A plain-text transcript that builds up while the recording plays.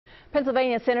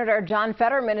Pennsylvania Senator John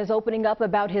Fetterman is opening up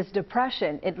about his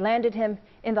depression. It landed him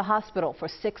in the hospital for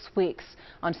 6 weeks.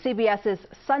 On CBS's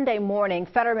Sunday Morning,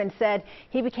 Fetterman said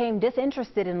he became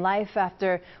disinterested in life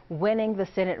after winning the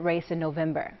Senate race in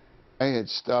November. I had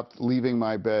stopped leaving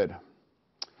my bed.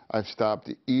 I've stopped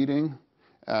eating,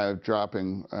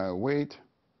 dropping weight.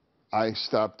 I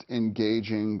stopped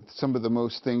engaging some of the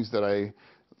most things that I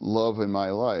love in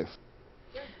my life.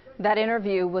 That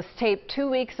interview was taped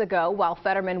 2 weeks ago while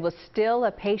Fetterman was still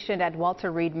a patient at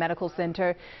Walter Reed Medical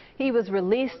Center. He was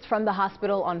released from the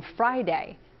hospital on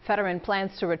Friday. Fetterman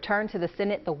plans to return to the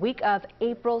Senate the week of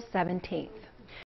April 17th.